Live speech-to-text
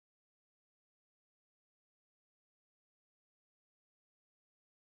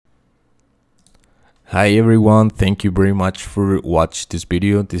Hi everyone, thank you very much for watching this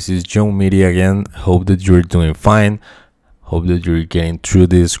video. This is John Media again. Hope that you're doing fine. Hope that you're getting through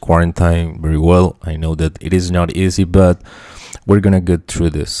this quarantine very well. I know that it is not easy, but we're gonna get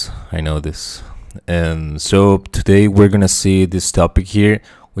through this. I know this. And so today we're gonna see this topic here,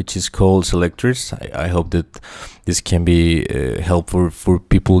 which is called selectors. I hope that this can be helpful for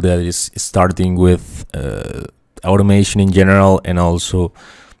people that is starting with automation in general, and also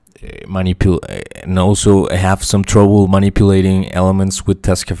have some trouble manipulating elements with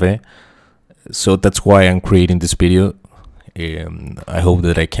TestCafe. So that's why I'm creating this video. I hope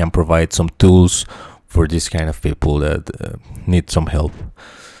that I can provide some tools for this kind of people that need some help.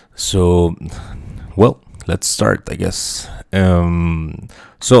 So, well, let's start, I guess.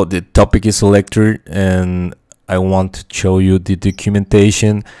 So the topic is selector, and I want to show you the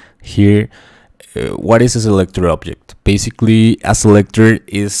documentation here. What is a selector object? Basically, a selector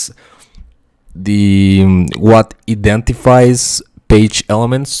is the what identifies page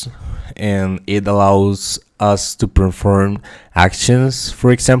elements, and it allows us to perform actions,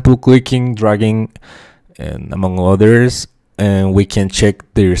 for example clicking, dragging, and among others, and we can check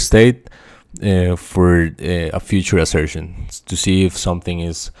their state for a future assertion to see if something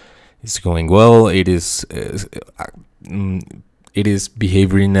is going well, it is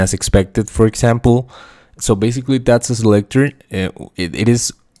behaving as expected, for example. So basically that's a selector. It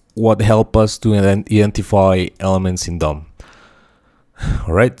is what help us to identify elements in DOM.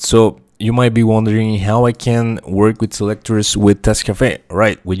 All right, so you might be wondering how I can work with selectors with TestCafe. All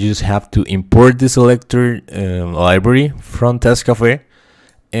right, we just have to import the selector library from TestCafe,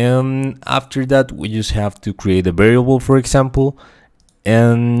 and after that we just have to create a variable, for example,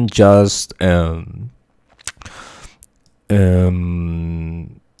 and just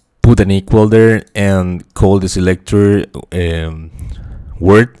put an equal there and call the selector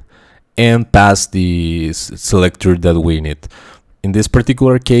word and pass the selector that we need. In this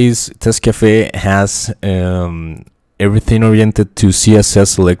particular case, TestCafe has everything oriented to CSS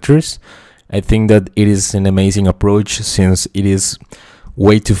selectors. I think that it is an amazing approach since it is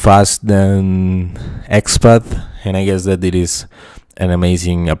way too fast than Xpath, and I guess that it is an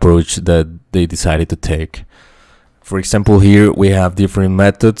amazing approach that they decided to take. For example, here we have different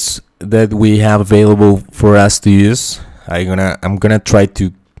methods that we have available for us to use. I'm gonna try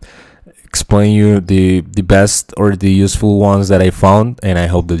to explain you the best or the useful ones that I found, and I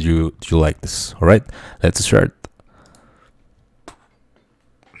hope that you like this. All right, let's start.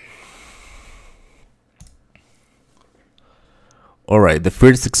 All right, the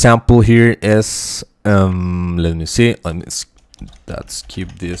first example here is let's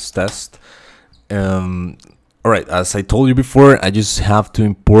skip this test. Alright, as I told you before, I just have to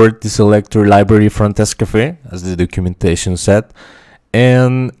import the selector library from TestCafe, as the documentation said,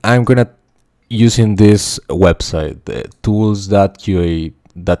 and I'm gonna using this website, tools.qa.com.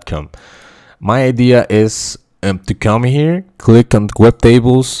 My idea is to come here, click on web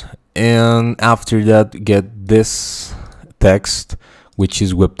tables, and after that get this text, which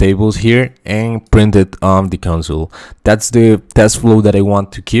is web tables here, and print it on the console. That's the test flow that I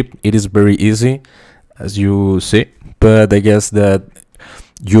want to keep. It is very easy, as you see, but I guess that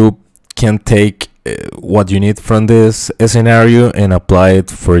you can take what you need from this scenario and apply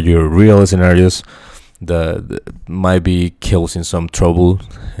it for your real scenarios that might be causing some trouble.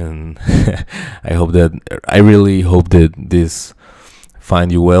 And I really hope that this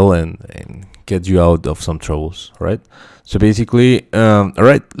find you well and get you out of some troubles. All right, so basically all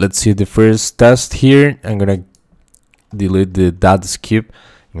right, let's see the first test here. I'm gonna delete the dot skip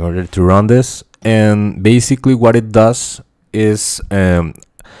in order to run this. And basically what it does is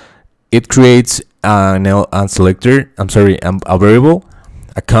it creates a variable,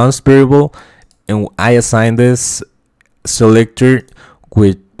 a const variable, and I assign this selector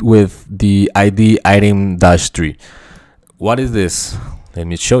with the ID item -3. What is this? Let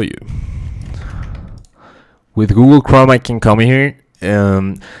me show you. With Google Chrome, I can come here.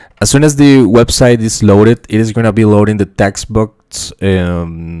 As soon as the website is loaded, it is gonna be loading the text box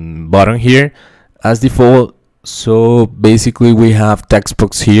button here as default. So basically we have text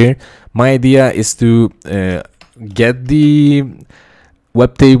box here. My idea is to get the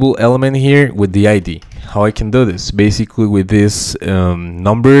web table element here with the ID. How I can do this? Basically with this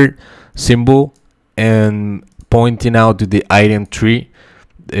number symbol and pointing out to the item 3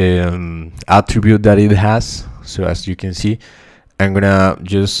 attribute that it has. So as you can see, I'm gonna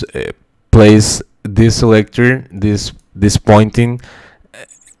just place this selector, this pointing,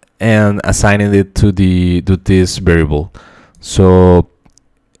 and assigning it to this variable. So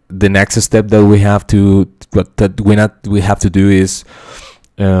the next step that we have to do is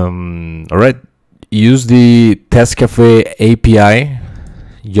all right, use the TestCafe API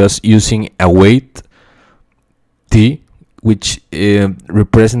just using await t, which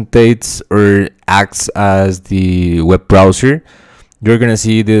represents or acts as the web browser. You're gonna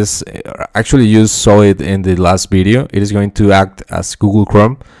see this, actually you saw it in the last video. It is going to act as Google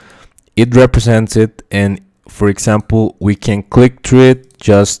Chrome. It represents it, and for example, we can click through it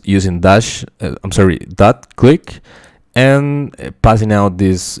just using dot click, and passing out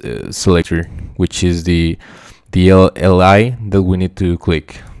this selector, which is the LI that we need to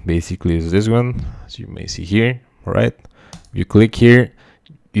click. Basically is this one, as you may see here. All right, if you click here,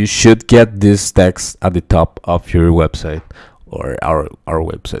 you should get this text at the top of your website, or our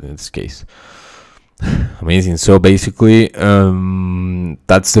website in this case. Amazing. So basically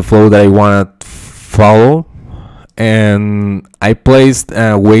that's the flow that I want to follow, and I placed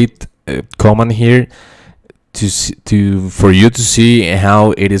a wait command here for you to see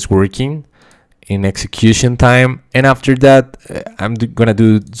how it is working in execution time. And after that, I'm gonna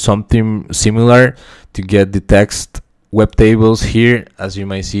do something similar to get the text web tables here. As you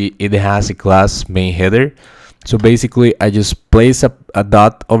might see, it has a class main header. So basically, I just place a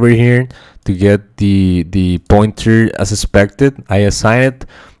dot over here to get the pointer as expected. I assign it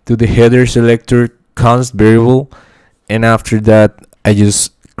to the header selector const variable, and after that, I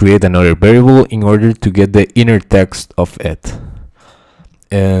just create another variable in order to get the inner text of it.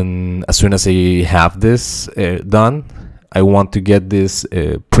 And as soon as I have this done, I want to get this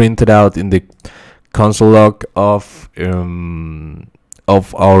printed out in the console log of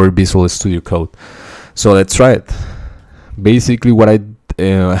our Visual Studio Code. So let's try it. Basically, what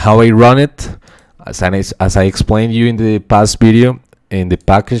how I run it, as I explained you in the past video, in the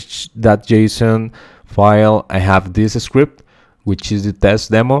package.json file, I have this script, which is the test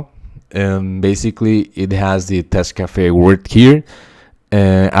demo. Basically, it has the TestCafe word here.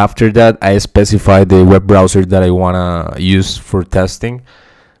 After that, I specify the web browser that I wanna use for testing,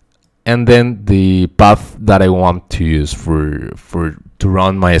 and then the path that I want to use to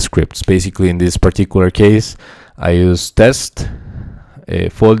run my scripts. Basically, in this particular case, I use test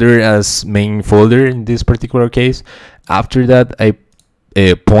folder as main folder in this particular case. After that, I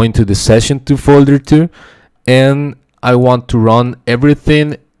point to the session2 folder 2, and I want to run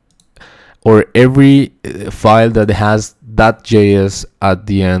everything or every file that has .js at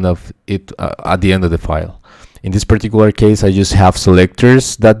the end of it, at the end of the file. In this particular case, I just have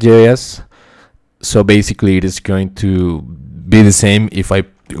selectors.js. So basically, it is going to be the same if I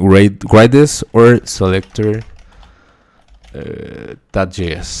write this or selector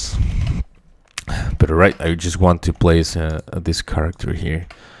 .js. But right, I just want to place this character here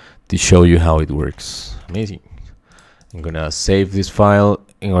to show you how it works. Amazing. I'm gonna save this file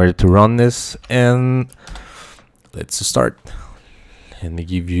in order to run this, and let's start. Let me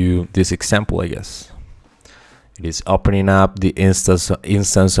give you this example, I guess. It is opening up the instance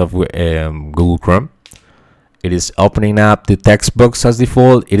of Google Chrome. It is opening up the text box as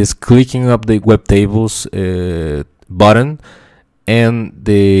default. It is clicking up the web tables button, and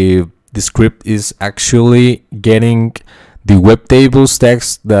the script is actually getting the web tables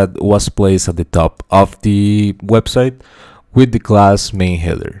text that was placed at the top of the website with the class main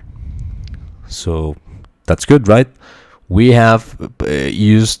header. So that's good, right? We have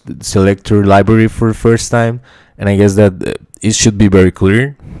used Selector library for the first time, and I guess that it should be very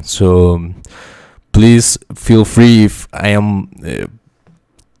clear. So please feel free if I'm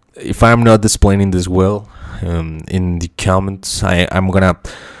not displaying this well in the comments. I'm gonna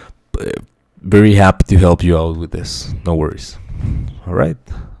very happy to help you out with this. No worries. All right.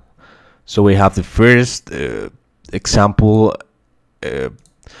 So we have the first example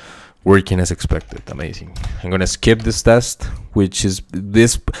working as expected. Amazing. I'm gonna skip this test, which is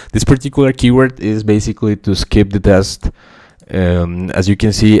this particular keyword is basically to skip the test. As you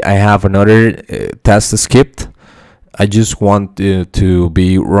can see, I have another test skipped. I just want to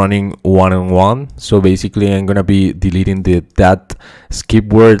be running one-on-one. So basically, I'm gonna be deleting that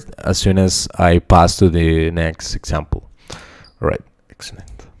skip word as soon as I pass to the next example. All right,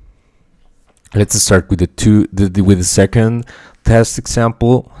 excellent. Let's start with the second test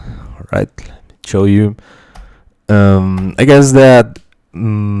example. All right, let me show you. I guess that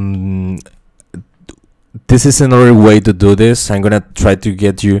this is another way to do this. I'm gonna try to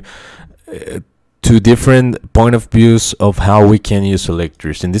get you two different point of views of how we can use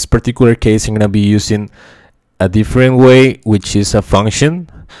selectors. In this particular case, I'm gonna be using a different way, which is a function.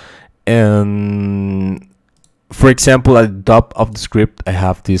 And for example, at the top of the script, I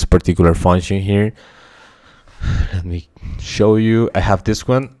have this particular function here. Let me show you. I have this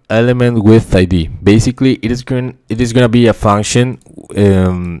one, element with ID. Basically, it is gonna be a function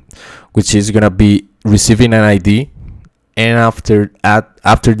which is gonna be receiving an ID, and after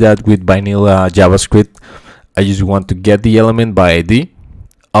that, with vanilla JavaScript, I just want to get the element by ID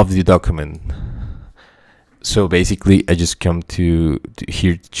of the document. So basically, I just come to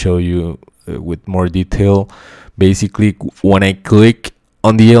here to show you with more detail. Basically, when I click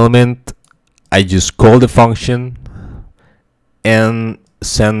on the element, I just call the function and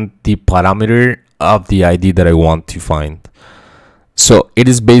send the parameter of the ID that I want to find. So it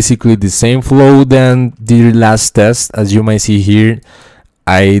is basically the same flow than the last test. As you might see here,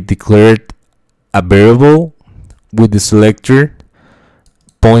 I declared a variable with the selector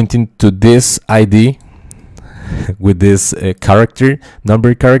pointing to this ID with this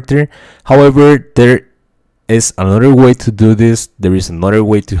number character. However, there is another way to do this. There is another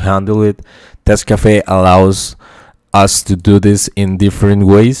way to handle it. TestCafe allows us to do this in different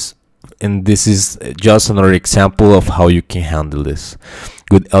ways, and this is just another example of how you can handle this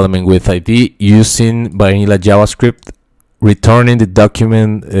with element with ID using vanilla JavaScript, returning the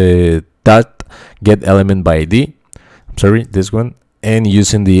document dot get element by ID. I'm sorry, this one, and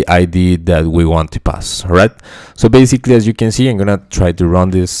using the ID that we want to pass. All right. So basically, as you can see, I'm gonna try to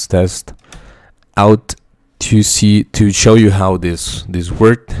run this test out to show you how this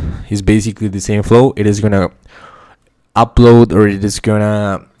worked. It's basically the same flow. It is gonna upload, or it is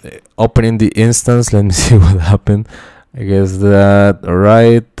gonna open in the instance. Let me see what happened. I guess that, all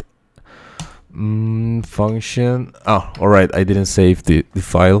right. Function. Oh, all right. I didn't save the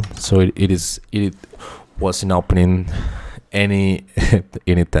file, so it wasn't opening any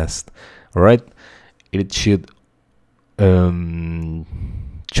any test. All right. It should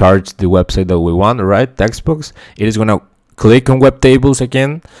charge the website that we want. All right. Text box. It is gonna click on web tables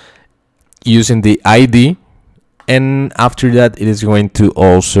again using the ID, and after that, it is going to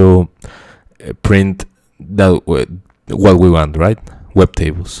also print that what we want, right? Web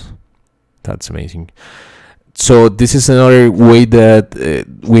tables. That's amazing. So this is another way that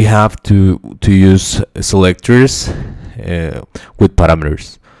we have to use selectors with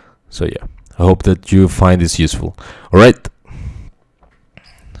parameters. So yeah, I hope that you find this useful. All right.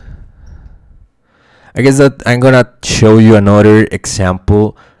 I guess that I'm gonna show you another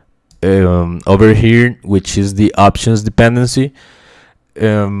example over here, which is the options dependency.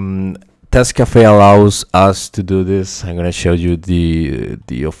 TestCafe allows us to do this. I'm gonna show you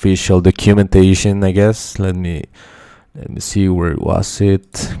the official documentation, I guess. Let me see, where was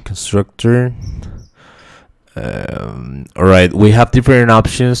it? Constructor. All right, we have different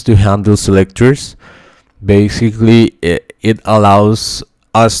options to handle selectors. Basically, it allows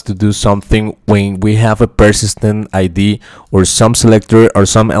us to do something when we have a persistent ID or some selector or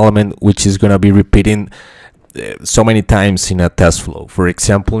some element which is gonna be repeating so many times in a test flow. For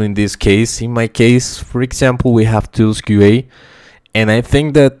example, in this case, in my case, for example, we have tools QA, and I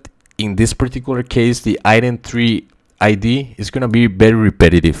think that in this particular case, the item 3 ID is gonna be very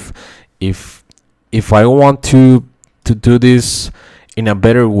repetitive. If I want to do this in a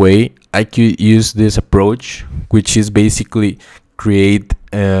better way, I could use this approach, which is basically create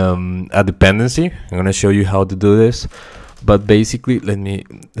a dependency. I'm gonna show you how to do this. But basically, let me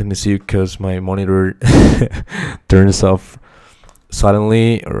see, because my monitor turns off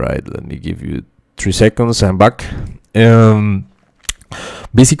suddenly. All right, let me give you 3 seconds. I'm back.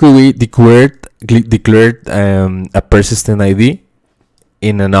 Basically, we declared a persistent ID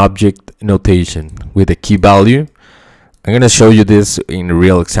in an object notation with a key value. I'm gonna show you this in a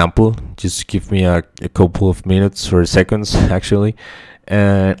real example. Just give me a couple of minutes or seconds, actually.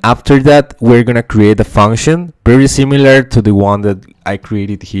 And after that, we're gonna create a function very similar to the one that I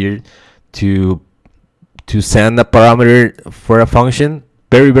created here to send a parameter for a function.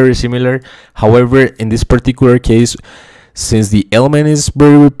 Very similar. However, in this particular case, since the element is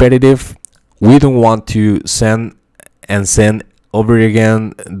very repetitive, we don't want to send over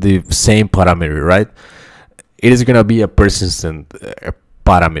again the same parameter, right? It is gonna be a persistent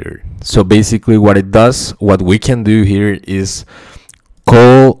parameter. So basically, what we can do here is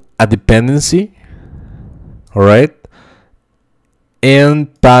call a dependency, all right, and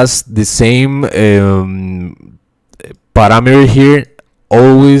pass the same parameter here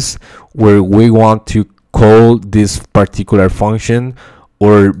always where we want to call this particular function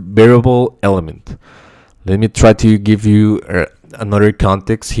or variable element. Let me try to give you another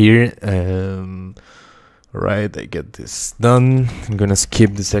context here. All right, I get this done. I'm gonna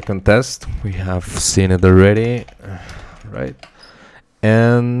skip the second test. We have seen it already, right?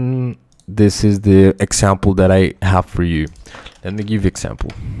 And this is the example that I have for you. Let me give you example.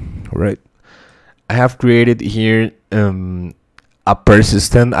 All right, I have created here a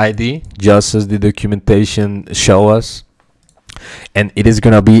persistent ID, just as the documentation show us. and it is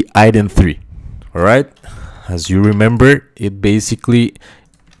gonna be item 3. All right, as you remember, it basically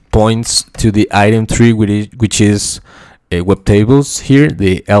points to the item 3, which is web tables here,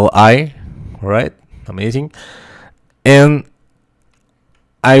 the li. All right, amazing. And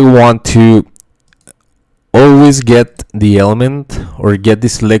I want to always get the element or get the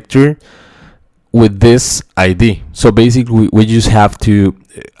selector with this ID. So basically we just have to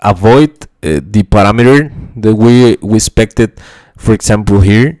avoid the parameter that we expected, for example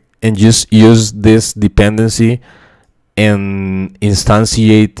here, and just use this dependency and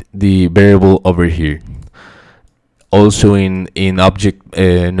instantiate the variable over here. Also in object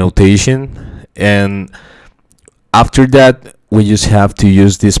notation, and after that we just have to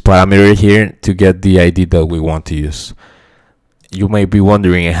use this parameter here to get the ID that we want to use. You might be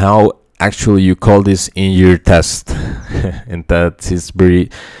wondering how actually you call this in your test, and that's very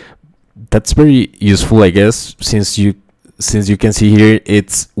useful, I guess, since you can see here,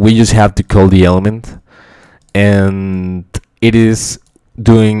 we just have to call the element, and it is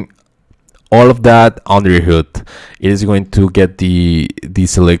doing all of that under the hood. It is going to get the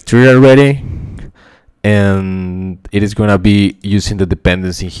selector already, and it is going to be using the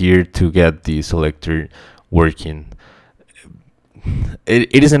dependency here to get the selector working.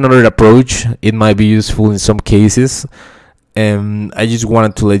 It is another approach. It might be useful in some cases, and I just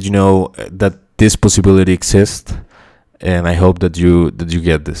wanted to let you know that this possibility exists, and I hope that you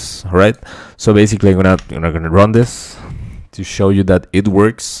get this. All right, so basically I'm gonna run this to show you that it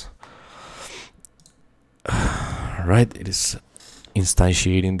works. Right, it is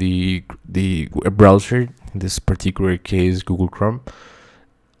instantiating the web browser, in this particular case Google Chrome.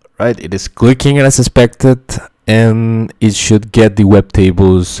 Right, it is clicking as expected, and it should get the web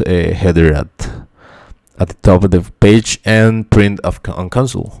tables header at the top of the page and print on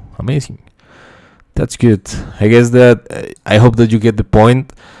console. Amazing, that's good. I guess that I hope that you get the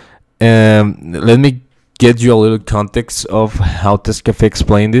point. Let me get you a little context of how TestCafe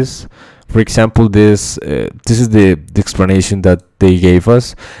explained this. For example, this is the explanation that they gave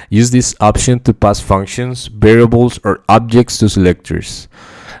us. Use this option to pass functions, variables, or objects to selectors.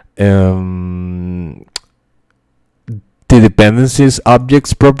 The dependencies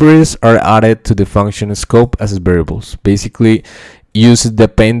objects properties are added to the function scope as variables. Basically, use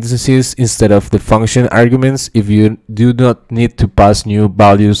dependencies instead of the function arguments if you do not need to pass new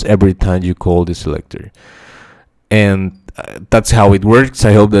values every time you call the selector. And that's how it works.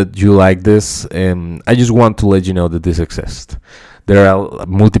 I hope that you like this. I just want to let you know that this exists. There are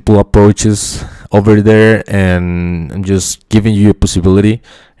multiple approaches over there, and I'm just giving you a possibility,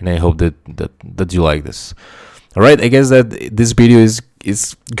 and I hope that you like this. All right, I guess that this video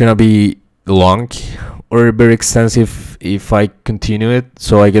is gonna be long or very extensive if I continue it,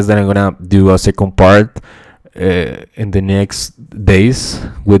 so I guess that I'm gonna do a second part in the next days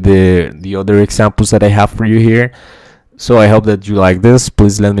with the other examples that I have for you here. So I hope that you like this.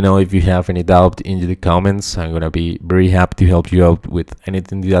 Please let me know if you have any doubt in the comments. I'm gonna be very happy to help you out with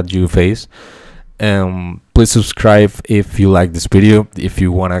anything that you face. Please subscribe if you like this video, if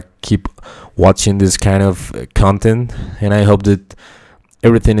you wanna keep watching this kind of content, and I hope that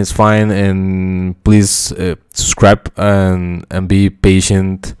everything is fine. And please subscribe and be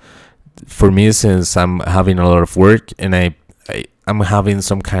patient for me, since I'm having a lot of work and I'm having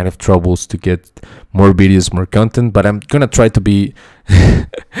some kind of troubles to get more videos, more content, but I'm gonna try to be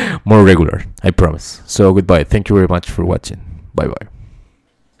more regular, I promise. So goodbye. Thank you very much for watching. Bye bye.